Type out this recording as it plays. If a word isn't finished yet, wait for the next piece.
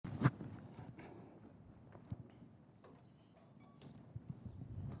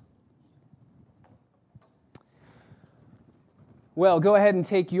Well, go ahead and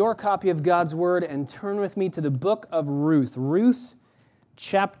take your copy of God's Word and turn with me to the book of Ruth. Ruth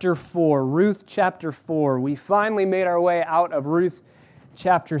chapter 4. Ruth chapter 4. We finally made our way out of Ruth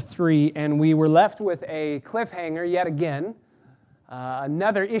chapter 3, and we were left with a cliffhanger yet again.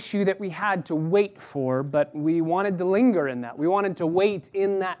 Another issue that we had to wait for, but we wanted to linger in that. We wanted to wait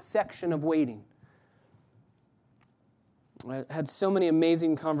in that section of waiting. I had so many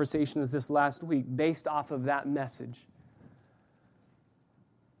amazing conversations this last week based off of that message,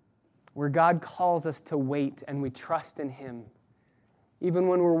 where God calls us to wait and we trust in Him. Even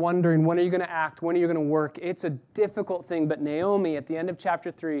when we're wondering, when are you going to act? When are you going to work? It's a difficult thing, but Naomi at the end of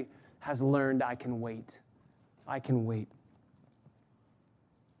chapter 3 has learned, I can wait. I can wait.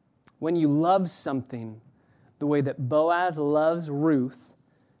 When you love something the way that Boaz loves Ruth,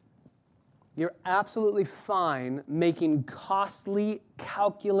 you're absolutely fine making costly,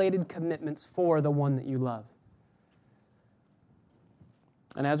 calculated commitments for the one that you love.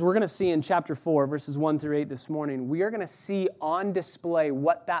 And as we're going to see in chapter 4, verses 1 through 8 this morning, we are going to see on display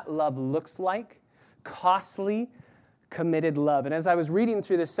what that love looks like, costly, committed love. And as I was reading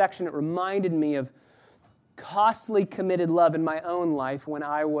through this section, it reminded me of costly, committed love in my own life when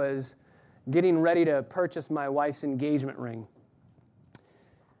I was getting ready to purchase my wife's engagement ring.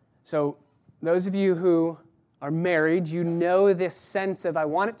 So those of you who are married, you know this sense of, I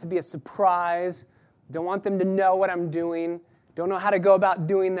want it to be a surprise, don't want them to know what I'm doing, don't know how to go about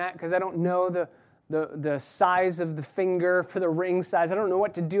doing that because I don't know the size of the finger for the ring size. I don't know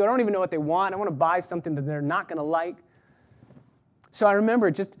what to do. I don't even know what they want. I want to buy something that they're not going to like. So I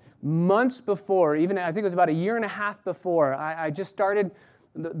remember just months before, even I think it was about a year and a half before, I just started,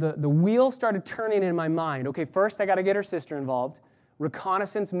 the wheel started turning in my mind. Okay, first I got to get her sister involved.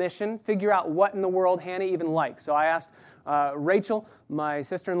 Reconnaissance mission, figure out what in the world Hannah even likes. So I asked Rachel, my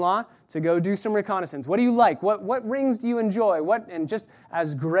sister-in-law, to go do some reconnaissance. What do you like? What rings do you enjoy? And just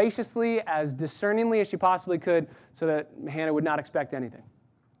as graciously, as discerningly as she possibly could so that Hannah would not expect anything.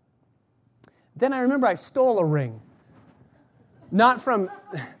 Then I remember I stole a ring. Not from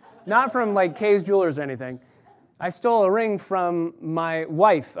like Kay's Jewelers or anything. I stole a ring from my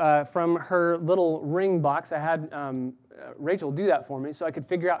wife, from her little ring box. I had Rachel do that for me so I could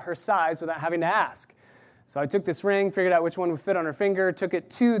figure out her size without having to ask. So I took this ring, figured out which one would fit on her finger, took it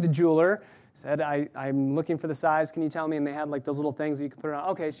to the jeweler, said, I'm looking for the size, can you tell me? And they had like those little things that you could put it on.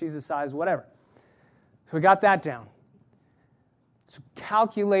 Okay, she's the size, whatever. So we got that down. So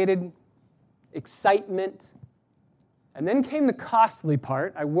calculated, excitement, and then came the costly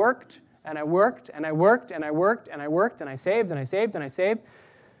part. I worked, and I worked, and I worked, and I worked, and I worked, and I saved, and I saved, and I saved.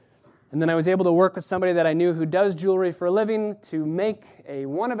 And then I was able to work with somebody that I knew who does jewelry for a living to make a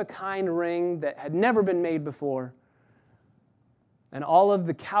one-of-a-kind ring that had never been made before. And all of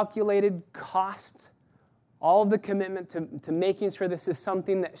the calculated cost, all of the commitment to making sure this is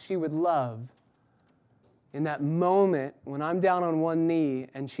something that she would love. In that moment when I'm down on one knee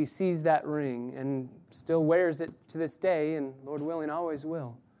and she sees that ring and still wears it to this day, and Lord willing, always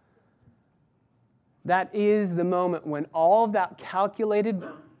will. That is the moment when all of that calculated,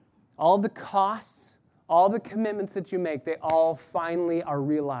 all the costs, all the commitments that you make, they all finally are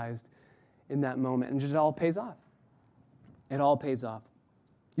realized in that moment. And it just all pays off. It all pays off.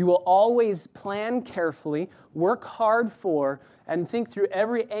 You will always plan carefully, work hard for, and think through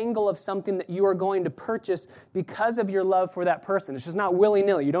every angle of something that you are going to purchase because of your love for that person. It's just not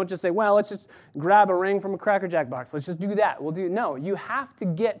willy-nilly. You don't just say, well, let's just grab a ring from a Cracker Jack box. Let's just do that. No, you have to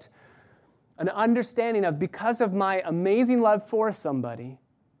get an understanding of, because of my amazing love for somebody,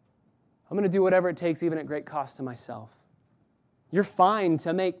 I'm going to do whatever it takes, even at great cost to myself. You're fine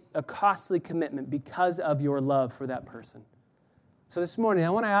to make a costly commitment because of your love for that person. So this morning, I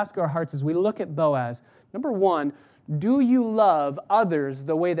want to ask our hearts as we look at Boaz, number one, do you love others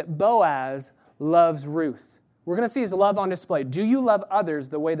the way that Boaz loves Ruth? We're going to see his love on display. Do you love others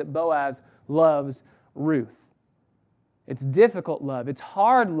the way that Boaz loves Ruth? It's difficult love. It's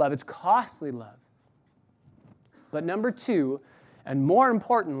hard love. It's costly love. But number two, and more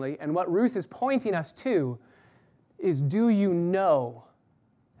importantly, and what Ruth is pointing us to, is do you know,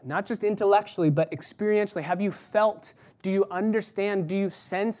 not just intellectually, but experientially, have you felt, do you understand, do you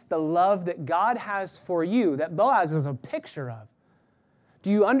sense the love that God has for you, that Boaz is a picture of? Do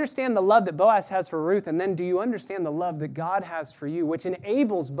you understand the love that Boaz has for Ruth, and then do you understand the love that God has for you, which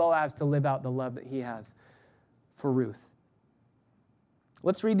enables Boaz to live out the love that he has for Ruth?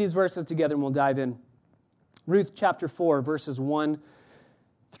 Let's read these verses together and we'll dive in. Ruth chapter 4, verses 1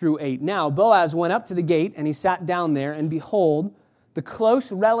 through 8. Now Boaz went up to the gate, and he sat down there, and behold, the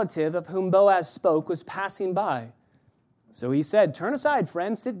close relative of whom Boaz spoke was passing by. So he said, "Turn aside,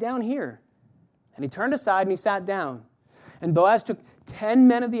 friend, sit down here." And he turned aside and he sat down. And Boaz took 10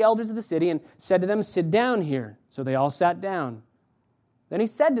 men of the elders of the city and said to them, "Sit down here." So they all sat down. Then he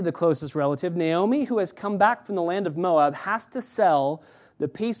said to the closest relative, "Naomi, who has come back from the land of Moab, has to sell the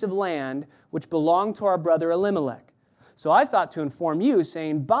piece of land which belonged to our brother Elimelech. So I thought to inform you,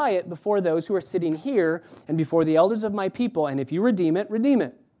 saying, buy it before those who are sitting here and before the elders of my people, and if you redeem it, redeem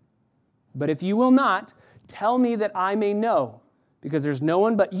it. But if you will not, tell me that I may know, because there's no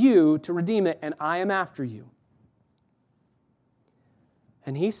one but you to redeem it, and I am after you."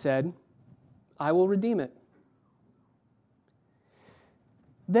 And he said, "I will redeem it."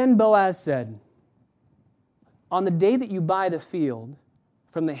 Then Boaz said, "On the day that you buy the field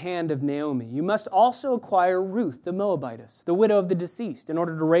from the hand of Naomi, you must also acquire Ruth the Moabitess, the widow of the deceased, in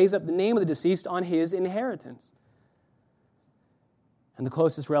order to raise up the name of the deceased on his inheritance." And the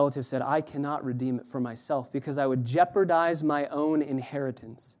closest relative said, "I cannot redeem it for myself, because I would jeopardize my own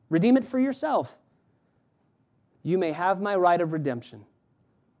inheritance. Redeem it for yourself. You may have my right of redemption,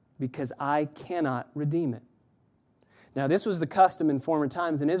 because I cannot redeem it." Now, this was the custom in former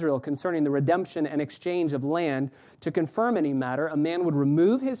times in Israel concerning the redemption and exchange of land. To confirm any matter, a man would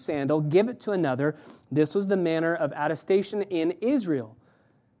remove his sandal, give it to another. This was the manner of attestation in Israel.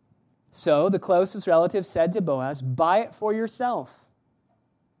 So the closest relative said to Boaz, "Buy it for yourself."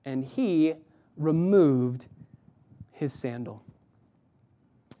 And he removed his sandal.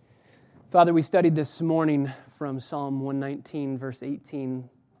 Father, we studied this morning from Psalm 119, verse 18,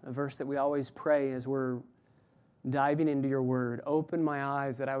 a verse that we always pray as we're diving into your word. Open my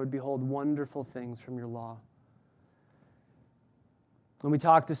eyes that I would behold wonderful things from your law. And we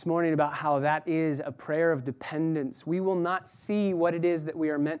talked this morning about how that is a prayer of dependence. We will not see what it is that we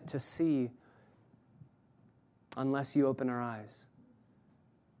are meant to see unless you open our eyes.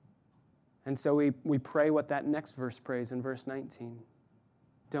 And so we pray what that next verse prays in verse 19.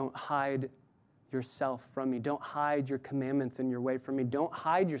 Don't hide yourself from me. Don't hide your commandments and your way from me. Don't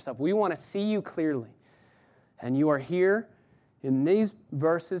hide yourself. We want to see you clearly. And you are here in these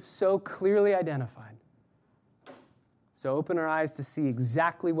verses so clearly identified. So open our eyes to see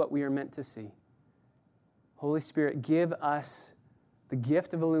exactly what we are meant to see. Holy Spirit, give us the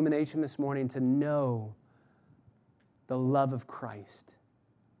gift of illumination this morning to know the love of Christ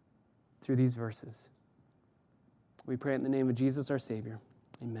through these verses. We pray it in the name of Jesus, our Savior.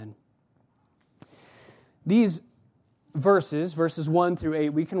 Amen. These verses 1 through 8,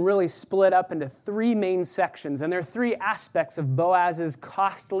 we can really split up into three main sections, and there are three aspects of Boaz's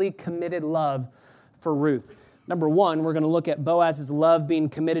costly, committed love for Ruth. Number one, we're going to look at Boaz's love being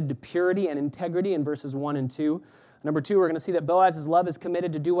committed to purity and integrity in verses 1 and 2. Number two, we're going to see that Boaz's love is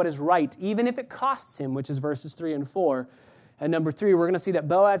committed to do what is right, even if it costs him, which is verses 3 and 4. And number three, we're going to see that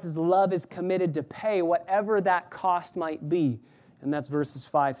Boaz's love is committed to pay whatever that cost might be. And that's verses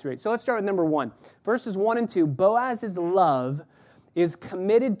 5 through 8. So let's start with number 1. Verses 1 and 2, Boaz's love is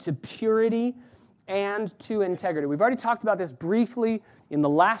committed to purity and to integrity. We've already talked about this briefly in the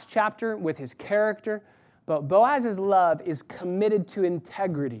last chapter with his character, but Boaz's love is committed to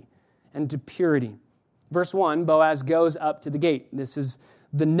integrity and to purity. Verse 1, Boaz goes up to the gate. This is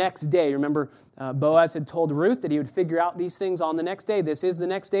the next day. Remember, Boaz had told Ruth that he would figure out these things on the next day. This is the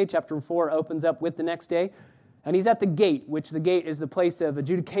next day. Chapter 4 opens up with the next day. And he's at the gate, which the gate is the place of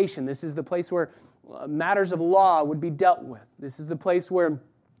adjudication. This is the place where matters of law would be dealt with. This is the place where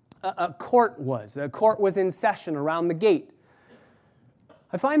a court was. The court was in session around the gate.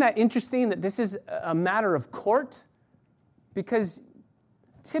 I find that interesting that this is a matter of court, because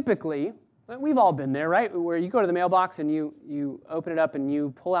typically, we've all been there, right? Where you go to the mailbox and you open it up and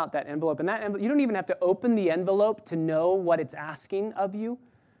you pull out that envelope. And that envelope, you don't even have to open the envelope to know what it's asking of you.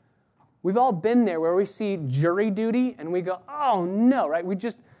 We've all been there where we see jury duty and we go, oh no, right?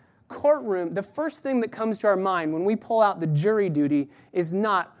 Courtroom, the first thing that comes to our mind when we pull out the jury duty is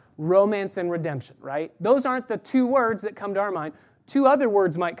not romance and redemption, right? Those aren't the two words that come to our mind. Two other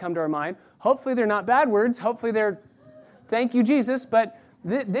words might come to our mind. Hopefully they're not bad words. Hopefully they're thank you, Jesus. But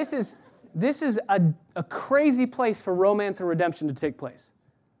this is a crazy place for romance and redemption to take place.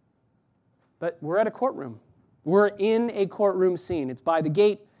 But we're at a courtroom. We're in a courtroom scene. It's by the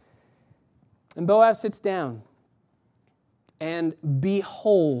gate. And Boaz sits down, and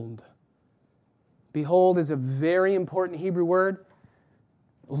behold. Behold is a very important Hebrew word.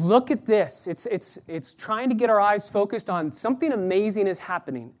 Look at this. It's trying to get our eyes focused on something amazing is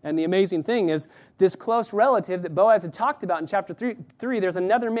happening. And the amazing thing is this close relative that Boaz had talked about in chapter 3, there's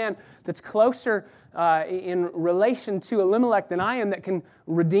another man that's closer in relation to Elimelech than I am that can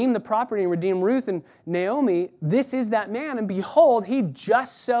redeem the property and redeem Ruth and Naomi. This is that man, and behold, he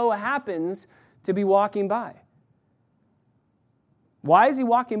just so happens to be walking by. Why is he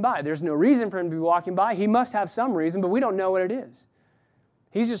walking by? There's no reason for him to be walking by. He must have some reason, but we don't know what it is.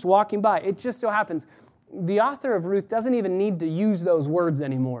 He's just walking by. It just so happens. The author of Ruth doesn't even need to use those words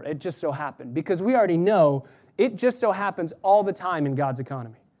anymore. It just so happened. Because we already know it just so happens all the time in God's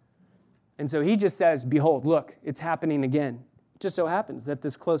economy. And so he just says, behold, look, it's happening again. It just so happens that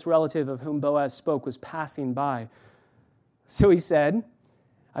this close relative of whom Boaz spoke was passing by. So he said,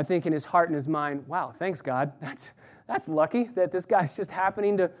 I think in his heart and his mind, wow, thanks God. That's lucky that this guy's just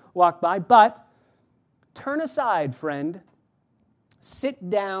happening to walk by. But turn aside, friend. Sit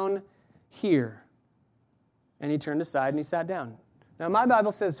down here. And he turned aside and he sat down. Now, my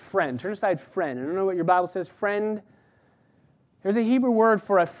Bible says friend. Turn aside, friend. I don't know what your Bible says, friend. There's a Hebrew word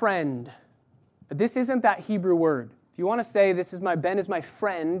for a friend. But this isn't that Hebrew word. If you want to say, Ben is my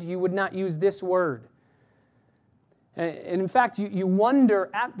friend, you would not use this word. And in fact, you wonder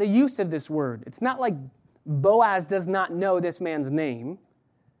at the use of this word. It's not like Boaz does not know this man's name.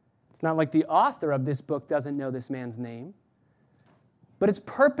 It's not like the author of this book doesn't know this man's name. But it's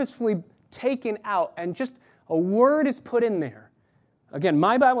purposefully taken out and just a word is put in there. Again,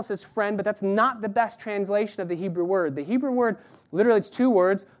 my Bible says friend, but that's not the best translation of the Hebrew word. The Hebrew word, literally it's two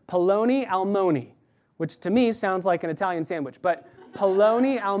words, poloni almoni, which to me sounds like an Italian sandwich, but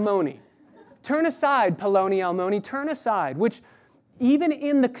poloni almoni. Turn aside, poloni almoni, turn aside, which even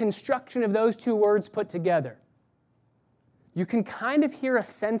in the construction of those two words put together, you can kind of hear a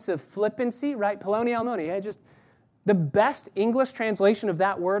sense of flippancy, right? Poloni almoni. Hey, just the best English translation of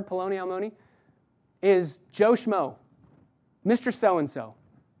that word, poloni almoni, is Joe Schmo, Mr. So-and-so,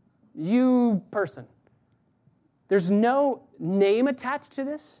 you person. There's no name attached to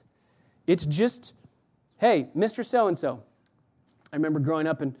this. It's just, hey, Mr. So-and-so. I remember growing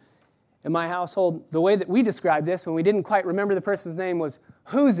up in my household, the way that we described this when we didn't quite remember the person's name was,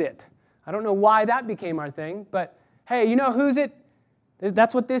 who's it? I don't know why that became our thing, but hey, you know who's it?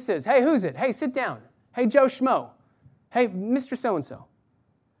 That's what this is. Hey, who's it? Hey, sit down. Hey, Joe Schmo. Hey, Mr. So-and-so.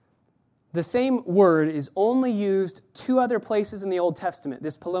 The same word is only used two other places in the Old Testament.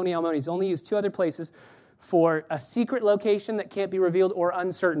 This poloni almoni is only used two other places for a secret location that can't be revealed or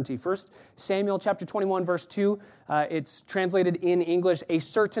uncertainty. First, Samuel chapter 21, verse 2, it's translated in English, a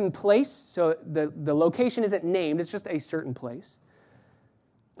certain place. So the location isn't named, it's just a certain place.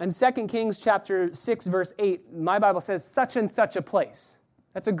 And 2 Kings chapter 6, verse 8, my Bible says such and such a place.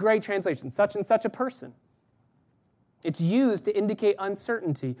 That's a great translation, such and such a person. It's used to indicate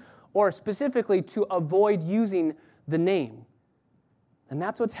uncertainty or specifically to avoid using the name. And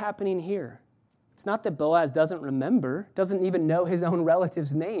that's what's happening here. It's not that Boaz doesn't remember, doesn't even know his own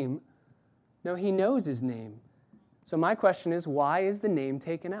relative's name. No, he knows his name. So my question is, why is the name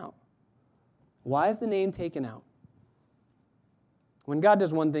taken out? Why is the name taken out? When God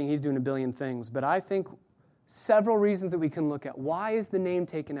does one thing, he's doing a billion things. But I think several reasons that we can look at. Why is the name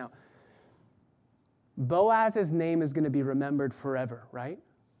taken out? Boaz's name is going to be remembered forever, right?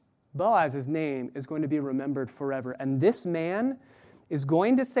 Boaz's name is going to be remembered forever. And this man is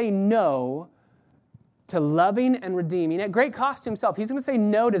going to say no to loving and redeeming at great cost to himself. He's going to say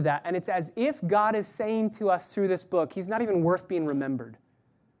no to that. And it's as if God is saying to us through this book, he's not even worth being remembered.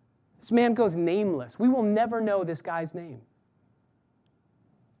 This man goes nameless. We will never know this guy's name.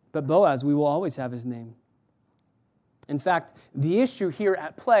 But Boaz, we will always have his name. In fact, the issue here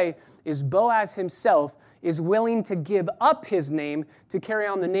at play is Boaz himself is willing to give up his name to carry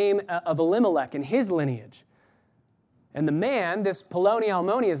on the name of Elimelech and his lineage. And the man, this poloni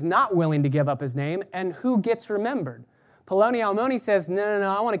almoni, is not willing to give up his name, and who gets remembered? Poloni almoni says, no,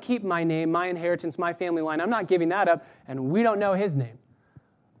 I want to keep my name, my inheritance, my family line. I'm not giving that up, and we don't know his name.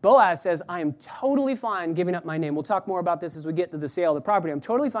 Boaz says, I am totally fine giving up my name. We'll talk more about this as we get to the sale of the property. I'm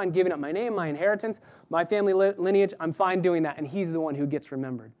totally fine giving up my name, my inheritance, my family lineage. I'm fine doing that, and he's the one who gets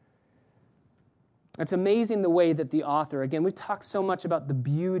remembered. It's amazing the way that the author, again, we've talked so much about the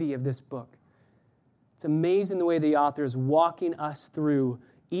beauty of this book. It's amazing the way the author is walking us through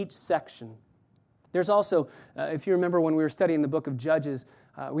each section. There's also, if you remember when we were studying the book of Judges,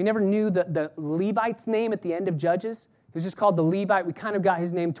 we never knew the Levite's name at the end of Judges. He was just called the Levite. We kind of got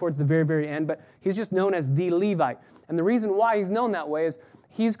his name towards the very, very end, but he's just known as the Levite. And the reason why he's known that way is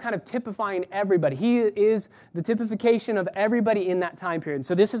he's kind of typifying everybody. He is the typification of everybody in that time period.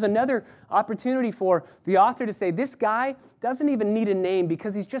 So this is another opportunity for the author to say, this guy doesn't even need a name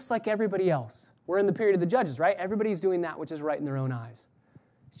because he's just like everybody else. We're in the period of the Judges, right? Everybody's doing that which is right in their own eyes.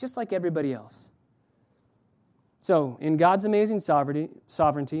 It's just like everybody else. So in God's amazing sovereignty,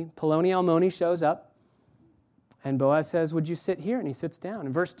 poloni almoni shows up. And Boaz says, would you sit here? And he sits down.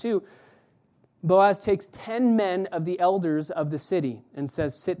 In verse 2, Boaz takes 10 men of the elders of the city and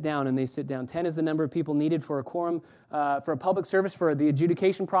says, sit down, and they sit down. 10 is the number of people needed for a quorum, for a public service, for the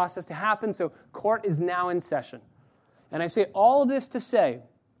adjudication process to happen. So court is now in session. And I say all of this to say,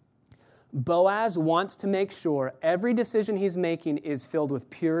 Boaz wants to make sure every decision he's making is filled with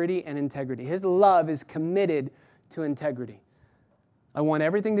purity and integrity. His love is committed to integrity. I want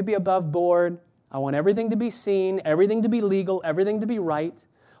everything to be above board. I want everything to be seen, everything to be legal, everything to be right.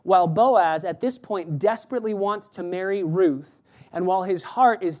 While Boaz, at this point, desperately wants to marry Ruth, and while his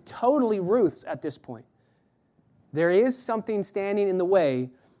heart is totally Ruth's at this point, there is something standing in the way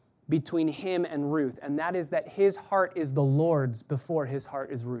between him and Ruth, and that is that his heart is the Lord's before his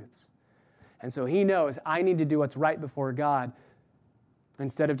heart is Ruth's. And so he knows, I need to do what's right before God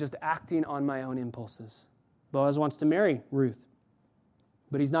instead of just acting on my own impulses. Boaz wants to marry Ruth,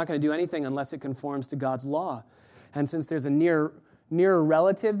 but he's not going to do anything unless it conforms to God's law. And since there's a nearer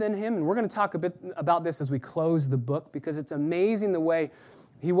relative than him, and we're going to talk a bit about this as we close the book, because it's amazing the way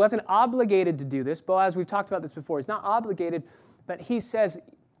he wasn't obligated to do this. Boaz, we've talked about this before, he's not obligated, but he says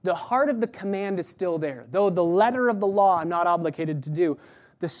the heart of the command is still there. Though the letter of the law I'm not obligated to do,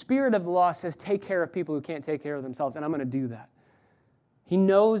 the spirit of the law says take care of people who can't take care of themselves, and I'm going to do that. He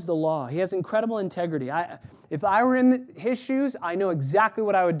knows the law. He has incredible integrity. If I were in his shoes, I know exactly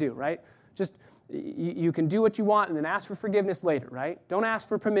what I would do, right? Just you can do what you want and then ask for forgiveness later, right? Don't ask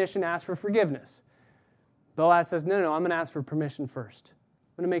for permission, ask for forgiveness. Boaz says, no, I'm going to ask for permission first.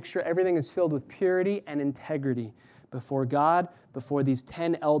 I'm going to make sure everything is filled with purity and integrity before God, before these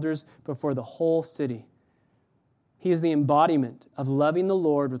 10 elders, before the whole city. He is the embodiment of loving the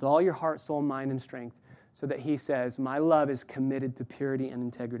Lord with all your heart, soul, mind, and strength, so that he says, my love is committed to purity and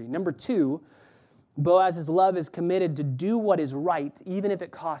integrity. Number 2, Boaz's love is committed to do what is right, even if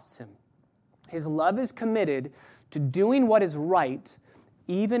it costs him. His love is committed to doing what is right,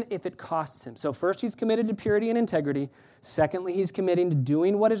 even if it costs him. So first, he's committed to purity and integrity. Secondly, he's committing to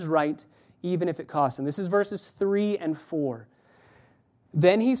doing what is right, even if it costs him. This is verses 3 and 4.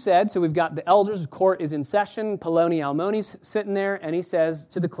 Then he said, so we've got the elders, court is in session, Poloni Almoni's sitting there, and he says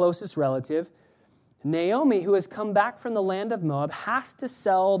to the closest relative, Naomi, who has come back from the land of Moab, has to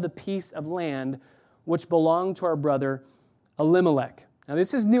sell the piece of land which belonged to our brother Elimelech. Now,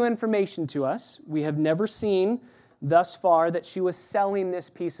 this is new information to us. We have never seen thus far that she was selling this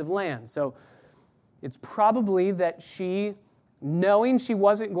piece of land. So it's probably that she, knowing she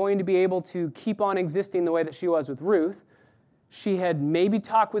wasn't going to be able to keep on existing the way that she was with Ruth, she had maybe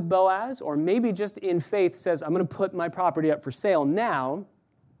talked with Boaz, or maybe just in faith says, I'm going to put my property up for sale now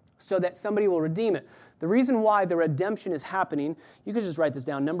so that somebody will redeem it. The reason why the redemption is happening, you could just write this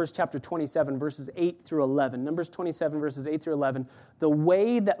down, Numbers chapter 27, verses 8 through 11. Numbers 27, verses 8 through 11. The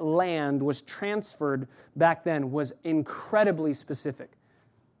way that land was transferred back then was incredibly specific.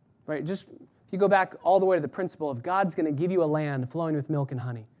 Right? Just, if you go back all the way to the principle of God's going to give you a land flowing with milk and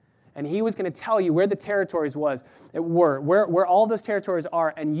honey. And he was going to tell you where the territories where all those territories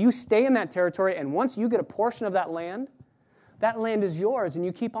are, and you stay in that territory, and once you get a portion of that land is yours, and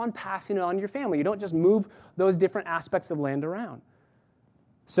you keep on passing it on to your family. You don't just move those different aspects of land around.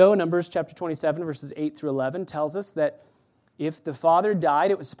 So Numbers chapter 27, verses 8 through 11 tells us that if the father died,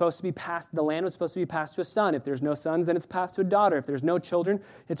 it was supposed to be passed, the land was supposed to be passed to a son. If there's no sons, then it's passed to a daughter. If there's no children,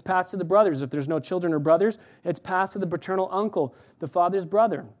 it's passed to the brothers. If there's no children or brothers, it's passed to the paternal uncle, the father's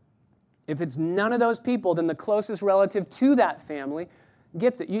brother. If it's none of those people, then the closest relative to that family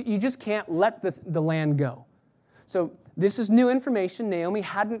gets it. You just can't let the land go. So this is new information. Naomi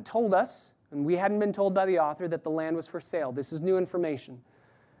hadn't told us, and we hadn't been told by the author, that the land was for sale. This is new information.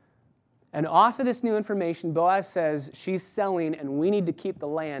 And off of this new information, Boaz says she's selling, and we need to keep the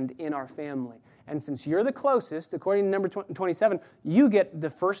land in our family. And since you're the closest, according to number 27, you get the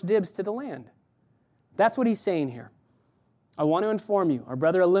first dibs to the land. That's what he's saying here. I want to inform you, our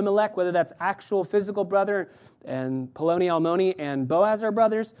brother Elimelech, whether that's actual physical brother and Poloni Almoni and Boaz are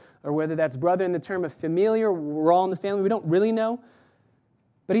brothers, or whether that's brother in the term of familiar, we're all in the family, we don't really know.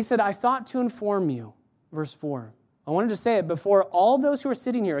 But he said, I thought to inform you, verse 4. I wanted to say it before all those who are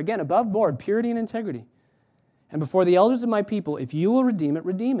sitting here, again, above board, purity and integrity, and before the elders of my people, if you will redeem it,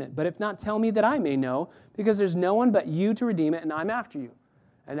 redeem it. But if not, tell me that I may know, because there's no one but you to redeem it, and I'm after you.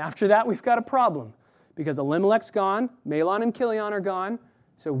 And after that, we've got a problem. Because Elimelech's gone, Mahlon and Chilion are gone,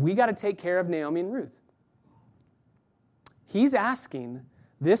 so we got to take care of Naomi and Ruth. He's asking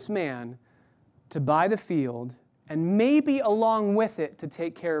this man to buy the field and maybe along with it to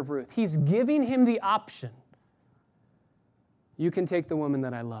take care of Ruth. He's giving him the option. You can take the woman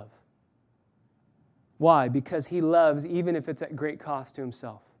that I love. Why? Because he loves even if it's at great cost to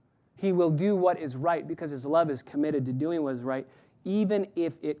himself. He will do what is right because his love is committed to doing what is right even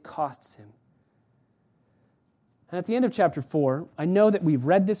if it costs him. And at the end of chapter 4, I know that we've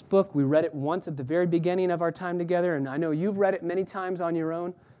read this book. We read it once at the very beginning of our time together, and I know you've read it many times on your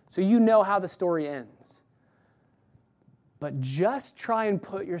own, so you know how the story ends. But just try and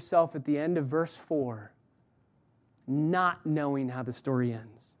put yourself at the end of verse 4, not knowing how the story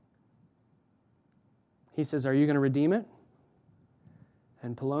ends. He says, are you going to redeem it?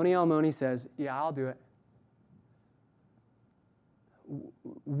 And Poloni Almoni says, yeah, I'll do it.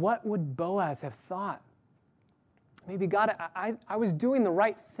 What would Boaz have thought? Maybe, God, I was doing the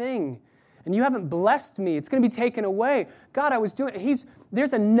right thing, and you haven't blessed me. It's going to be taken away. God, I was doing...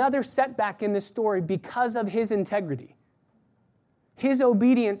 There's another setback in this story because of his integrity. His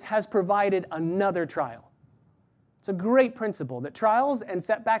obedience has provided another trial. It's a great principle that trials and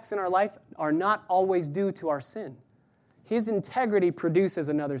setbacks in our life are not always due to our sin. His integrity produces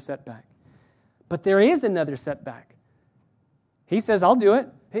another setback. But there is another setback. He says, I'll do it.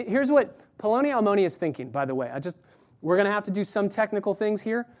 Here's what Poloni Almoni is thinking, by the way. We're going to have to do some technical things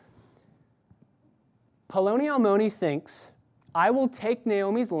here. Poloni Almoni thinks, I will take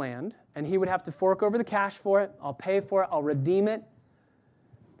Naomi's land, and he would have to fork over the cash for it. I'll pay for it. I'll redeem it,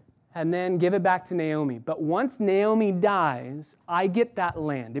 and then give it back to Naomi. But once Naomi dies, I get that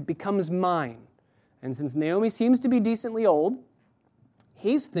land. It becomes mine. And since Naomi seems to be decently old,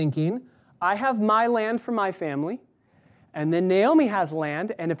 he's thinking, I have my land for my family, and then Naomi has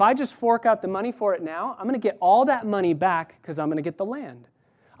land, and if I just fork out the money for it now, I'm going to get all that money back because I'm going to get the land.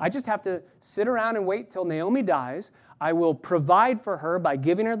 I just have to sit around and wait till Naomi dies. I will provide for her by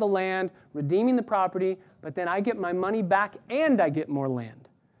giving her the land, redeeming the property, but then I get my money back and I get more land.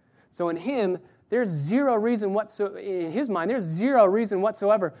 So in him, there's zero reason whatsoever, in his mind, there's zero reason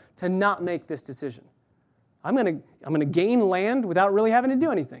whatsoever to not make this decision. I'm going to gain land without really having to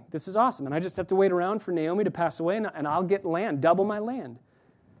do anything. This is awesome. And I just have to wait around for Naomi to pass away, and I'll get land, double my land.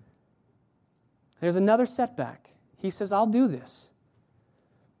 There's another setback. He says, I'll do this.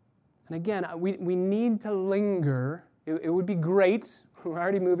 And again, we need to linger. It would be great. We're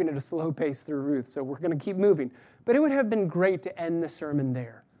already moving at a slow pace through Ruth, so we're going to keep moving. But it would have been great to end the sermon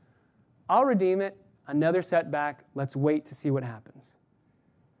there. I'll redeem it. Another setback. Let's wait to see what happens.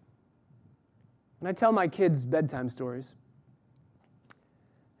 When I tell my kids bedtime stories,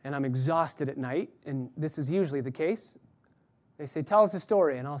 and I'm exhausted at night, and this is usually the case, they say, tell us a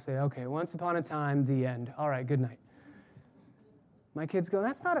story, and I'll say, okay, once upon a time, the end. All right, good night. My kids go,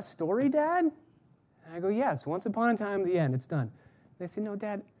 that's not a story, Dad? And I go, yes, once upon a time, the end, it's done. They say, no,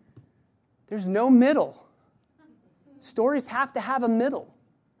 Dad, there's no middle. Stories have to have a middle.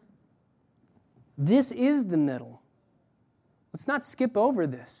 This is the middle. Let's not skip over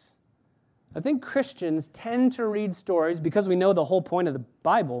this. I think Christians tend to read stories, because we know the whole point of the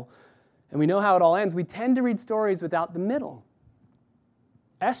Bible, and we know how it all ends, we tend to read stories without the middle.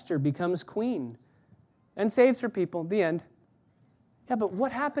 Esther becomes queen and saves her people, the end. Yeah, but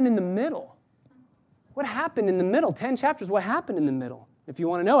what happened in the middle? What happened in the middle? 10 chapters, what happened in the middle? If you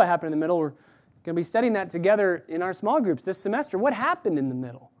want to know what happened in the middle, we're going to be studying that together in our small groups this semester. What happened in the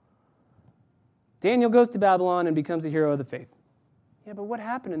middle? Daniel goes to Babylon and becomes a hero of the faith. Yeah, but what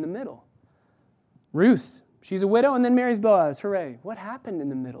happened in the middle? Ruth, she's a widow and then marries Boaz. Hooray. What happened in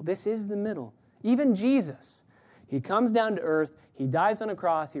the middle? This is the middle. Even Jesus, he comes down to earth, he dies on a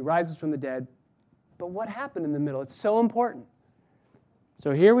cross, he rises from the dead. But what happened in the middle? It's so important.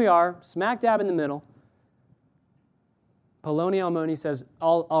 So here we are, smack dab in the middle. Poloni Almoni says,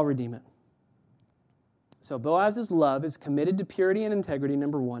 I'll redeem it. So Boaz's love is committed to purity and integrity,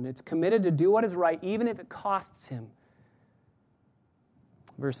 number one. It's committed to do what is right, even if it costs him.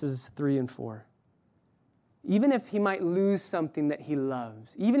 Verses 3 and 4. Even if he might lose something that he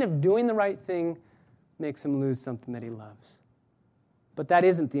loves. Even if doing the right thing makes him lose something that he loves. But that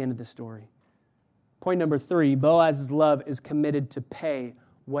isn't the end of the story. Point number 3, Boaz's love is committed to pay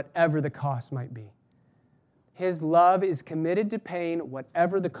whatever the cost might be. His love is committed to paying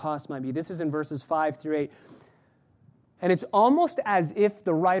whatever the cost might be. This is in verses 5 through 8. And it's almost as if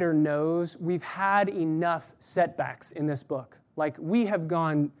the writer knows we've had enough setbacks in this book. Like we have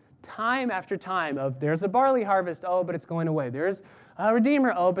gone time after time of there's a barley harvest, oh, but it's going away. There's a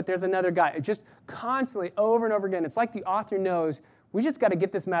redeemer, oh, but there's another guy. It just constantly over and over again. It's like the author knows we just got to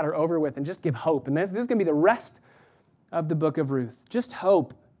get this matter over with and just give hope. And this is going to be the rest of the book of Ruth. Just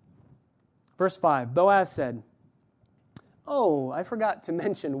hope. Verse 5, Boaz said, oh, I forgot to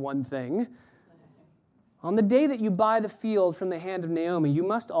mention one thing. On the day that you buy the field from the hand of Naomi, you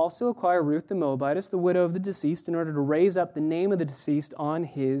must also acquire Ruth the Moabitess, the widow of the deceased, in order to raise up the name of the deceased on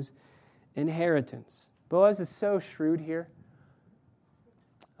his inheritance. Boaz is so shrewd here.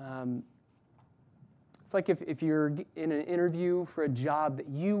 It's like if you're in an interview for a job that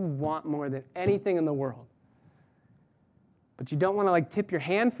you want more than anything in the world, But you don't want to tip your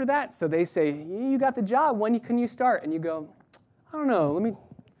hand for that. So they say, you got the job. When can you start? And you go, I don't know.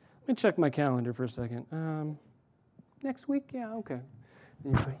 Let me check my calendar for a second. Next week? Yeah, okay.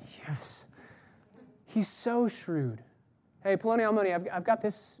 And you go, yes. He's so shrewd. Hey, Poloni Almoni, I've got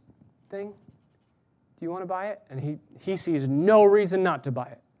this thing. Do you want to buy it? And he sees no reason not to buy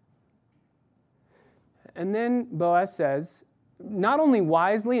it. And then Boaz says, not only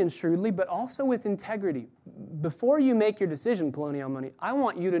wisely and shrewdly, but also with integrity. Before you make your decision, Poloni Almoni, I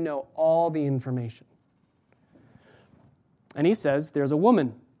want you to know all the information. And he says, there's a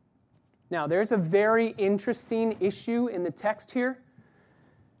woman. Now, there's a very interesting issue in the text here.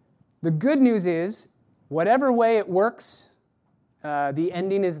 The good news is, whatever way it works, the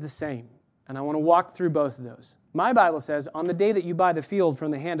ending is the same. And I want to walk through both of those. My Bible says, on the day that you buy the field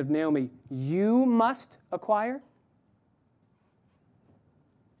from the hand of Naomi, you must acquire.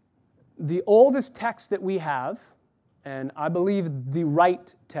 The oldest text that we have, and I believe the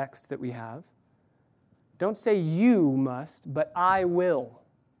right text that we have, don't say you must, but I will.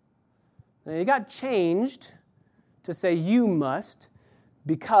 Now, it got changed to say you must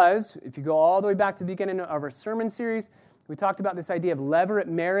because, if you go all the way back to the beginning of our sermon series, we talked about this idea of levirate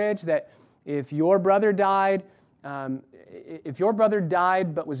marriage, that if your brother died but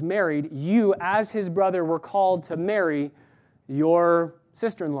was married, you, as his brother, were called to marry your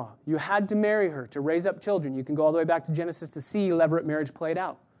sister-in-law. You had to marry her to raise up children. You can go all the way back to Genesis to see levirate marriage played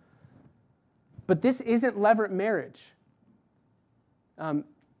out. But this isn't levirate marriage.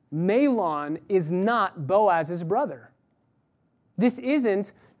 Mahlon is not Boaz's brother. This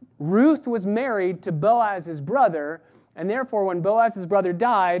isn't Ruth was married to Boaz's brother, and therefore when Boaz's brother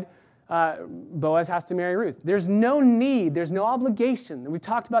died, Boaz has to marry Ruth. There's no need, there's no obligation. We've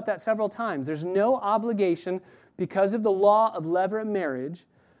talked about that several times. There's no obligation because of the law of levirate marriage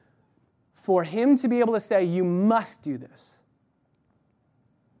for him to be able to say, you must do this.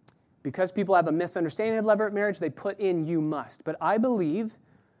 Because people have a misunderstanding of levirate marriage, they put in you must. But I believe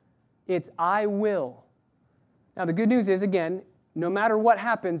it's I will. Now the good news is, again, no matter what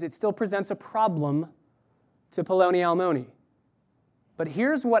happens, it still presents a problem to Poloni Almoni. But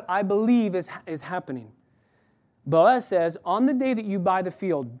here's what I believe is happening. Boaz says, on the day that you buy the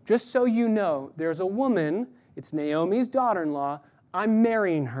field, just so you know, there's a woman, it's Naomi's daughter-in-law, I'm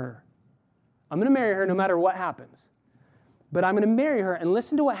marrying her. I'm going to marry her no matter what happens. But I'm going to marry her, and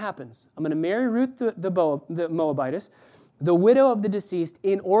listen to what happens. I'm going to marry Ruth the Moabitess, the widow of the deceased,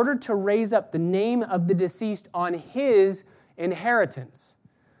 in order to raise up the name of the deceased on his inheritance.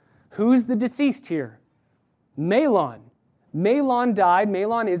 Who's the deceased here? Mahlon. Mahlon died.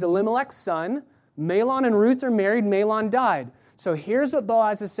 Mahlon is Elimelech's son. Mahlon and Ruth are married. Mahlon died. So here's what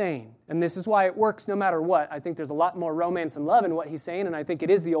Boaz is saying, and this is why it works no matter what. I think there's a lot more romance and love in what he's saying, and I think it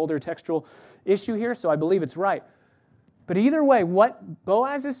is the older textual issue here, so I believe it's right. But either way, what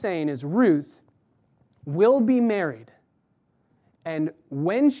Boaz is saying is Ruth will be married, and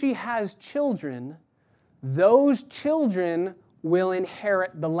when she has children, those children will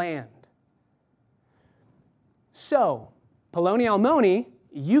inherit the land. So, Poloni Almoni,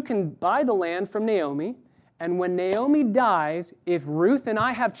 you can buy the land from Naomi, and when Naomi dies, if Ruth and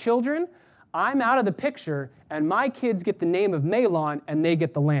I have children, I'm out of the picture, and my kids get the name of Mahlon, and they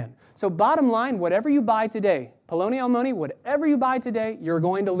get the land. So bottom line, whatever you buy today, Poloni Almoni, whatever you buy today, you're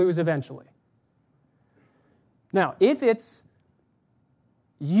going to lose eventually. Now, if it's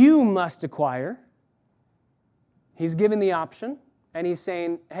you must acquire, he's given the option, and he's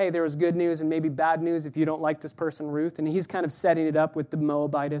saying, hey, there was good news and maybe bad news if you don't like this person, Ruth, and he's kind of setting it up with the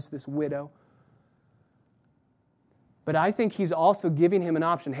Moabitess, this widow. But I think he's also giving him an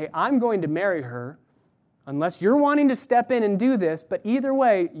option. Hey, I'm going to marry her unless you're wanting to step in and do this, but either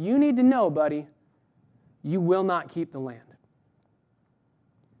way, you need to know, buddy, you will not keep the land.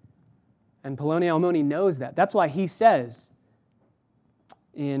 And Poloni Almoni knows that. That's why he says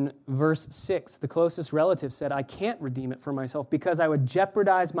in verse 6, the closest relative said, I can't redeem it for myself because I would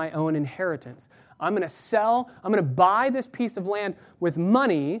jeopardize my own inheritance. I'm going to buy this piece of land with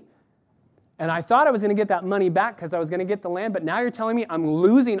money, and I thought I was going to get that money back because I was going to get the land, but now you're telling me I'm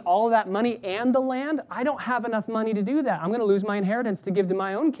losing all of that money and the land? I don't have enough money to do that. I'm going to lose my inheritance to give to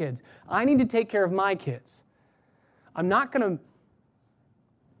my own kids. I need to take care of my kids. I'm not going to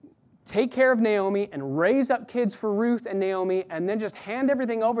take care of Naomi and raise up kids for Ruth and Naomi and then just hand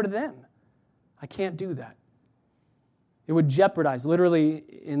everything over to them. I can't do that. It would jeopardize, literally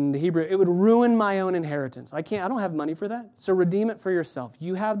in the Hebrew, it would ruin my own inheritance. I don't have money for that. So redeem it for yourself.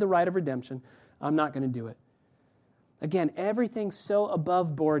 You have the right of redemption. I'm not going to do it. Again, everything's so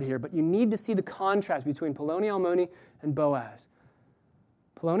above board here, but you need to see the contrast between Poloni Almoni and Boaz.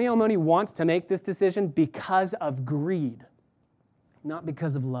 Poloni Almoni wants to make this decision because of greed. not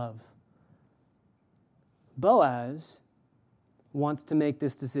because of love. Boaz wants to make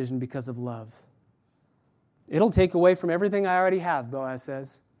this decision because of love. It'll take away from everything I already have, Boaz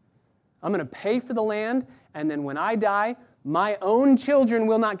says. I'm going to pay for the land, and then when I die, my own children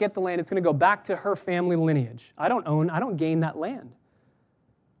will not get the land. It's going to go back to her family lineage. I don't gain that land.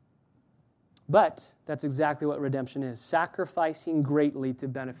 But that's exactly what redemption is, sacrificing greatly to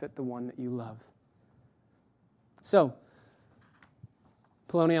benefit the one that you love. So,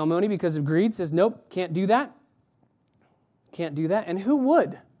 Poloni Almoni, because of greed, says, nope, can't do that. Can't do that. And who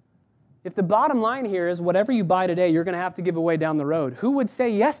would? If the bottom line here is whatever you buy today, you're going to have to give away down the road, who would say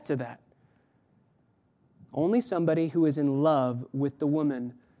yes to that? Only somebody who is in love with the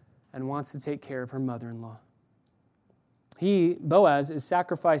woman and wants to take care of her mother-in-law. Boaz, is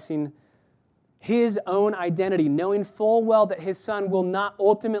sacrificing his own identity, knowing full well that his son will not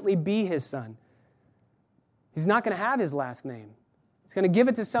ultimately be his son. He's not going to have his last name. He's going to give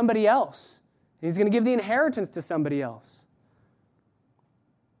it to somebody else. He's going to give the inheritance to somebody else.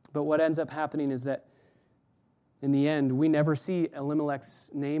 But what ends up happening is that in the end, we never see Elimelech's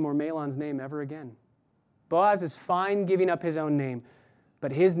name or Mahlon's name ever again. Boaz is fine giving up his own name,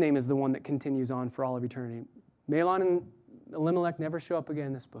 but his name is the one that continues on for all of eternity. Mahlon and Elimelech never show up again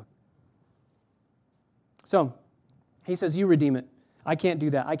in this book. So, he says, you redeem it. I can't do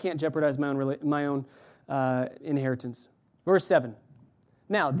that. I can't jeopardize my own inheritance. Verse 7.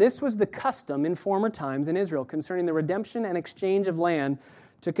 Now, this was the custom in former times in Israel concerning the redemption and exchange of land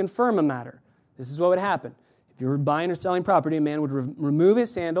to confirm a matter. This is what would happen. If you were buying or selling property, a man would remove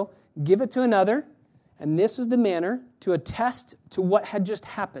his sandal, give it to another, and this was the manner to attest to what had just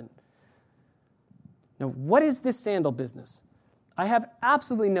happened. Now, what is this sandal business? I have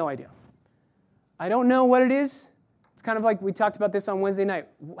absolutely no idea. I don't know what it is. It's kind of like we talked about this on Wednesday night.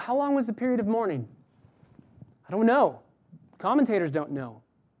 How long was the period of mourning? I don't know. Commentators don't know.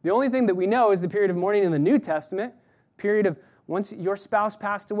 The only thing that we know is the period of mourning in the New Testament, period of once your spouse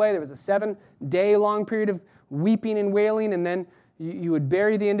passed away, there was a 7-day-long period of weeping and wailing, and then you would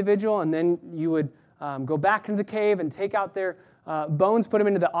bury the individual, and then you would go back into the cave and take out their bones, put them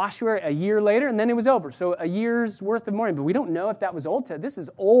into the ossuary a year later, and then it was over. So a year's worth of mourning. But we don't know if that was This is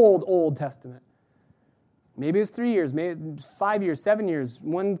Old Testament. Maybe it was 3 years, maybe 5 years, 7 years.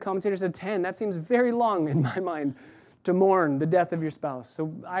 One commentator said 10. That seems very long in my mind to mourn the death of your spouse.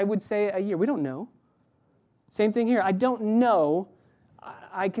 So I would say a year. We don't know. Same thing here. I don't know.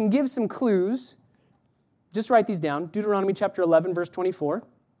 I can give some clues. Just write these down. Deuteronomy chapter 11, verse 24.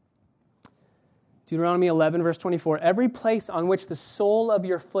 Deuteronomy 11, verse 24. Every place on which the sole of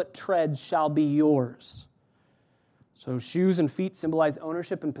your foot treads shall be yours. So shoes and feet symbolize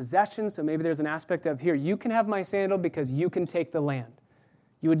ownership and possession. So maybe there's an aspect of, here, you can have my sandal because you can take the land.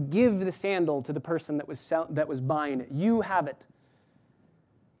 You would give the sandal to the person that was buying it. You have it.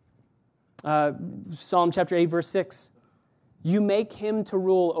 Psalm chapter 8, verse 6. You make him to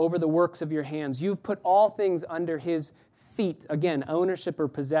rule over the works of your hands. You've put all things under his feet. Again, ownership or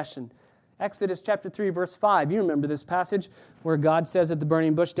possession. Exodus chapter 3, verse 5. You remember this passage where God says at the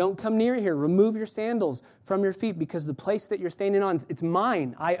burning bush, don't come near here. Remove your sandals from your feet because the place that you're standing on, it's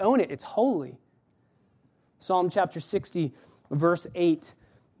mine. I own it. It's holy. Psalm chapter 60, verse 8.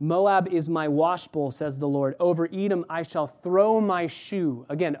 Moab is my washbowl, says the Lord. Over Edom I shall throw my shoe.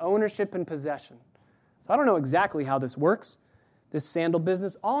 Again, ownership and possession. So I don't know exactly how this works, this sandal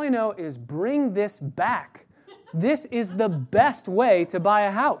business. All I know is bring this back. This is the best way to buy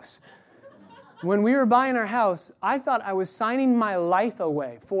a house. When we were buying our house, I thought I was signing my life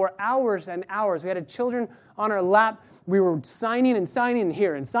away for hours and hours. We had children on our lap. We were signing and signing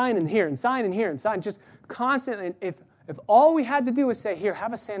here and signing here and signing here and signing, just constantly. If all we had to do was say, here,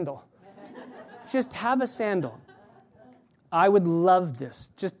 have a sandal. Just have a sandal. I would love this.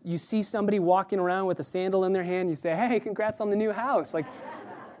 Just you see somebody walking around with a sandal in their hand, you say, hey, congrats on the new house. Like,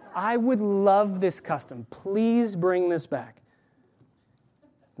 I would love this custom. Please bring this back.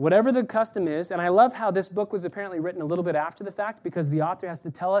 Whatever the custom is, and I love how this book was apparently written a little bit after the fact because the author has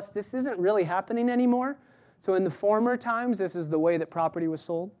to tell us this isn't really happening anymore. So in the former times, this is the way that property was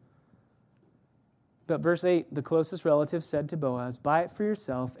sold. But verse 8, the closest relative said to Boaz, buy it for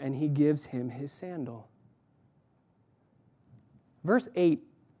yourself, and he gives him his sandal. Verse 8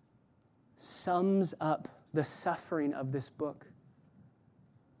 sums up the suffering of this book.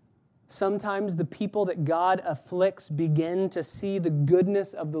 Sometimes the people that God afflicts begin to see the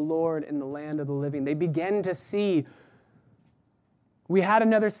goodness of the Lord in the land of the living. They begin to see, we had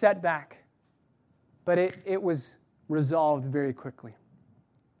another setback, but it was resolved very quickly.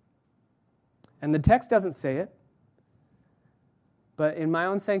 And the text doesn't say it, but in my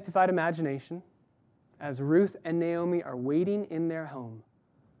own sanctified imagination, as Ruth and Naomi are waiting in their home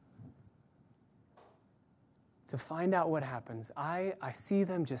to find out what happens. I see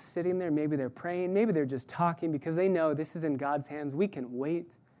them just sitting there. Maybe they're praying. Maybe they're just talking because they know this is in God's hands. We can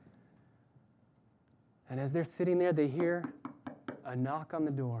wait. And as they're sitting there, they hear a knock on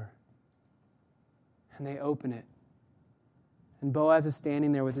the door. And they open it. And Boaz is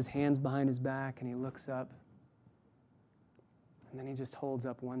standing there with his hands behind his back, and he looks up. And then he just holds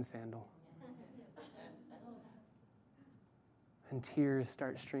up one sandal. And tears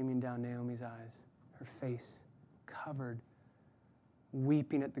start streaming down Naomi's eyes, her face covered,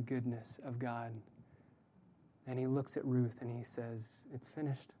 weeping at the goodness of God. And he looks at Ruth and he says, "It's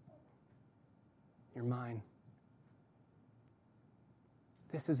finished. You're mine."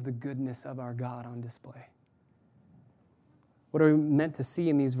 This is the goodness of our God on display. What are we meant to see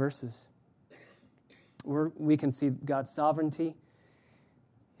in these verses? We can see God's sovereignty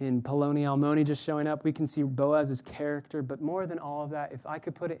in Poloni Almoni just showing up. We can see Boaz's character. But more than all of that, if I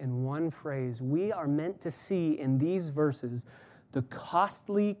could put it in one phrase, we are meant to see in these verses the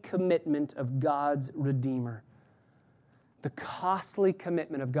costly commitment of God's Redeemer. The costly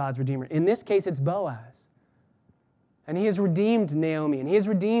commitment of God's Redeemer. In this case, it's Boaz. And he has redeemed Naomi, and he has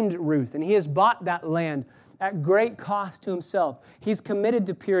redeemed Ruth, and he has bought that land at great cost to himself. He's committed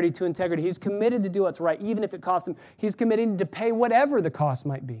to purity, to integrity. He's committed to do what's right, even if it costs him. He's committed to pay whatever the cost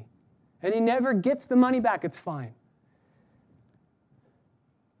might be. And he never gets the money back. It's fine.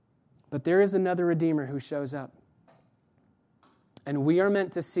 But there is another Redeemer who shows up. And we are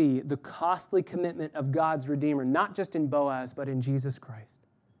meant to see the costly commitment of God's Redeemer, not just in Boaz, but in Jesus Christ.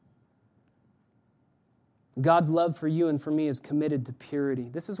 God's love for you and for me is committed to purity.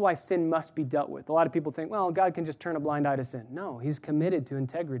 This is why sin must be dealt with. A lot of people think, well, God can just turn a blind eye to sin. No, he's committed to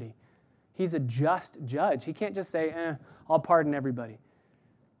integrity. He's a just judge. He can't just say, I'll pardon everybody.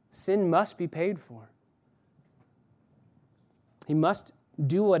 Sin must be paid for. He must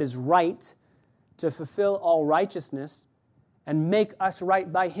do what is right to fulfill all righteousness and make us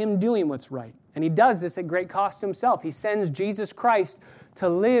right by him doing what's right. And he does this at great cost to himself. He sends Jesus Christ to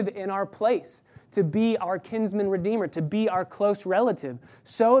live in our place, to be our kinsman redeemer, to be our close relative,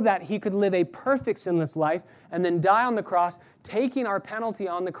 so that he could live a perfect sinless life and then die on the cross, taking our penalty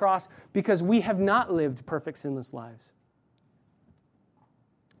on the cross because we have not lived perfect sinless lives.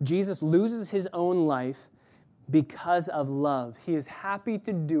 Jesus loses his own life because of love. He is happy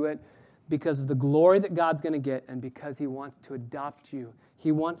to do it because of the glory that God's going to get and because he wants to adopt you.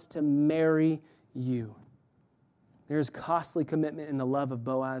 He wants to marry you. There is costly commitment in the love of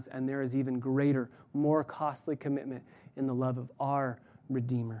Boaz, and there is even greater, more costly commitment in the love of our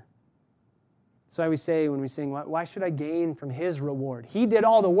Redeemer. So I always say when we sing, why should I gain from his reward? He did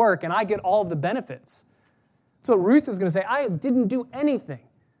all the work, and I get all of the benefits. That's what Ruth is going to say. I didn't do anything,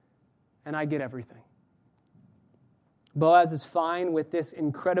 and I get everything. Boaz is fine with this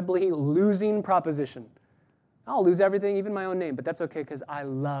incredibly losing proposition. I'll lose everything, even my own name, but that's okay because I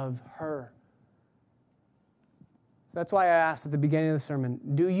love her. So that's why I asked at the beginning of the sermon,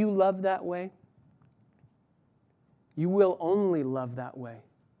 do you love that way? You will only love that way.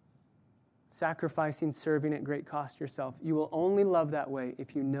 Sacrificing, serving at great cost yourself. You will only love that way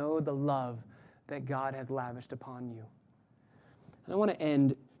if you know the love that God has lavished upon you. And I want to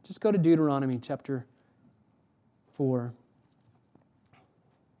end, just go to Deuteronomy chapter 4.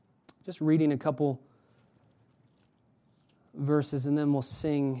 Just reading a couple verses, and then we'll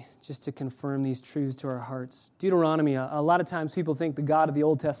sing just to confirm these truths to our hearts. Deuteronomy, a lot of times people think the God of the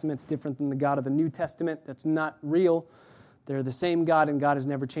Old Testament is different than the God of the New Testament. That's not real. They're the same God, and God is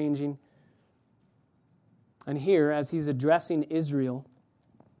never changing. And here, as he's addressing Israel,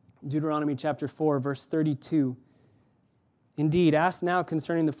 Deuteronomy chapter 4, verse 32, "Indeed, ask now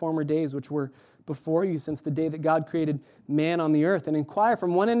concerning the former days which were before you since the day that God created man on the earth, and inquire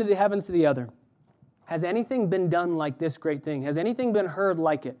from one end of the heavens to the other. Has anything been done like this great thing? Has anything been heard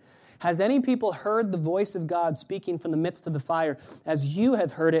like it? Has any people heard the voice of God speaking from the midst of the fire as you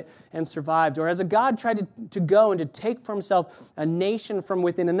have heard it and survived? Or has a God tried to go and to take for himself a nation from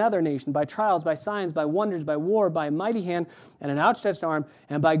within another nation by trials, by signs, by wonders, by war, by a mighty hand and an outstretched arm,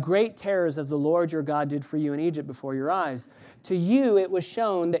 and by great terrors as the Lord your God did for you in Egypt before your eyes? To you it was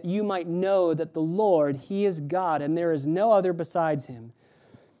shown that you might know that the Lord, he is God, and there is no other besides him.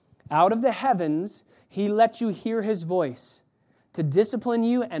 Out of the heavens he let you hear his voice, to discipline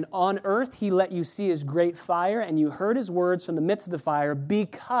you, and on earth he let you see his great fire, and you heard his words from the midst of the fire,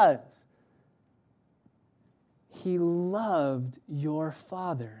 because he loved your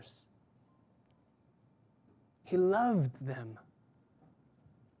fathers." He loved them.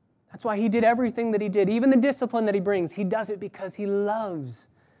 That's why he did everything that he did. Even the discipline that he brings, he does it because he loves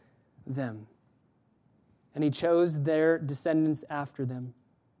them. and he chose their descendants after them.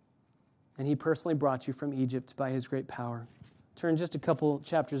 And he personally brought you from Egypt by his great power. Turn just a couple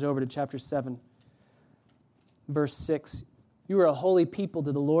chapters over to chapter 7, verse 6. You are a holy people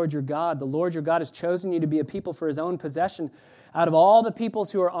to the Lord your God. The Lord your God has chosen you to be a people for his own possession out of all the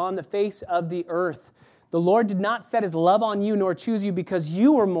peoples who are on the face of the earth. The Lord did not set his love on you nor choose you because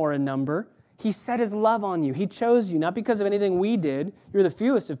you were more in number. He set his love on you. He chose you, not because of anything we did. You're the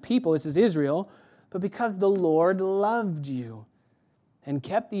fewest of people, this is Israel, but because the Lord loved you and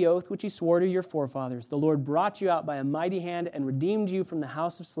kept the oath which he swore to your forefathers. The Lord brought you out by a mighty hand and redeemed you from the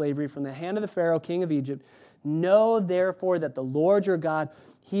house of slavery, from the hand of the Pharaoh, king of Egypt. Know therefore that the Lord your God,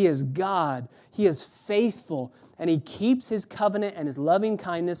 he is God. He is faithful, and he keeps his covenant and his loving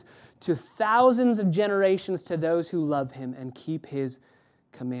kindness to thousands of generations to those who love him and keep his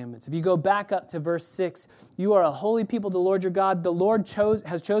commandments. If you go back up to verse 6, you are a holy people to the Lord your God. The Lord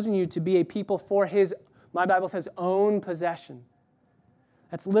has chosen you to be a people for his, my Bible says, own possession.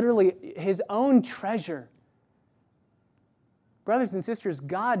 That's literally his own treasure. Brothers and sisters,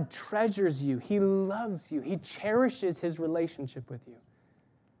 God treasures you. He loves you. He cherishes his relationship with you.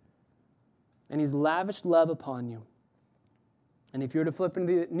 And he's lavished love upon you. And if you were to flip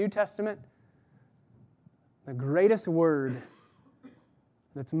into the New Testament, the greatest word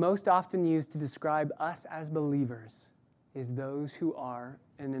that's most often used to describe us as believers is those who are,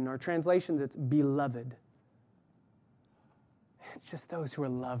 and in our translations it's beloved. It's just those who are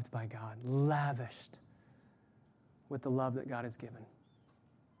loved by God, lavished with the love that God has given.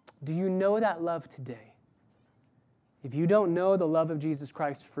 Do you know that love today? If you don't know the love of Jesus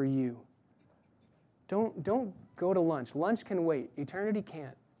Christ for you, don't go to lunch. Lunch can wait. Eternity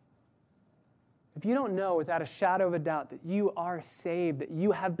can't. If you don't know without a shadow of a doubt that you are saved, that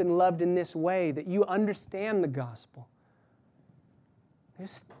you have been loved in this way, that you understand the gospel,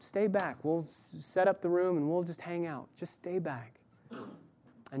 just stay back. We'll set up the room and we'll just hang out. Just stay back.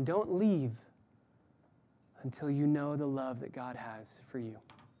 And don't leave until you know the love that God has for you.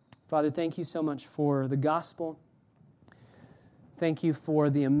 Father, thank you so much for the gospel. Thank you for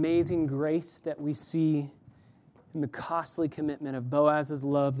the amazing grace that we see in the costly commitment of Boaz's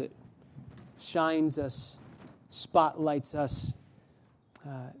love that shines us, spotlights us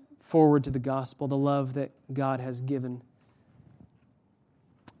forward to the gospel, the love that God has given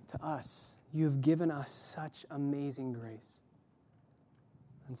to us. You have given us such amazing grace.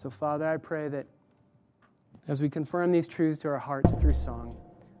 And so, Father, I pray that as we confirm these truths to our hearts through song,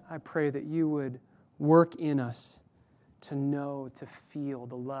 I pray that you would work in us to know, to feel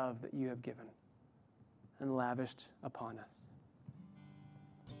the love that you have given and lavished upon us.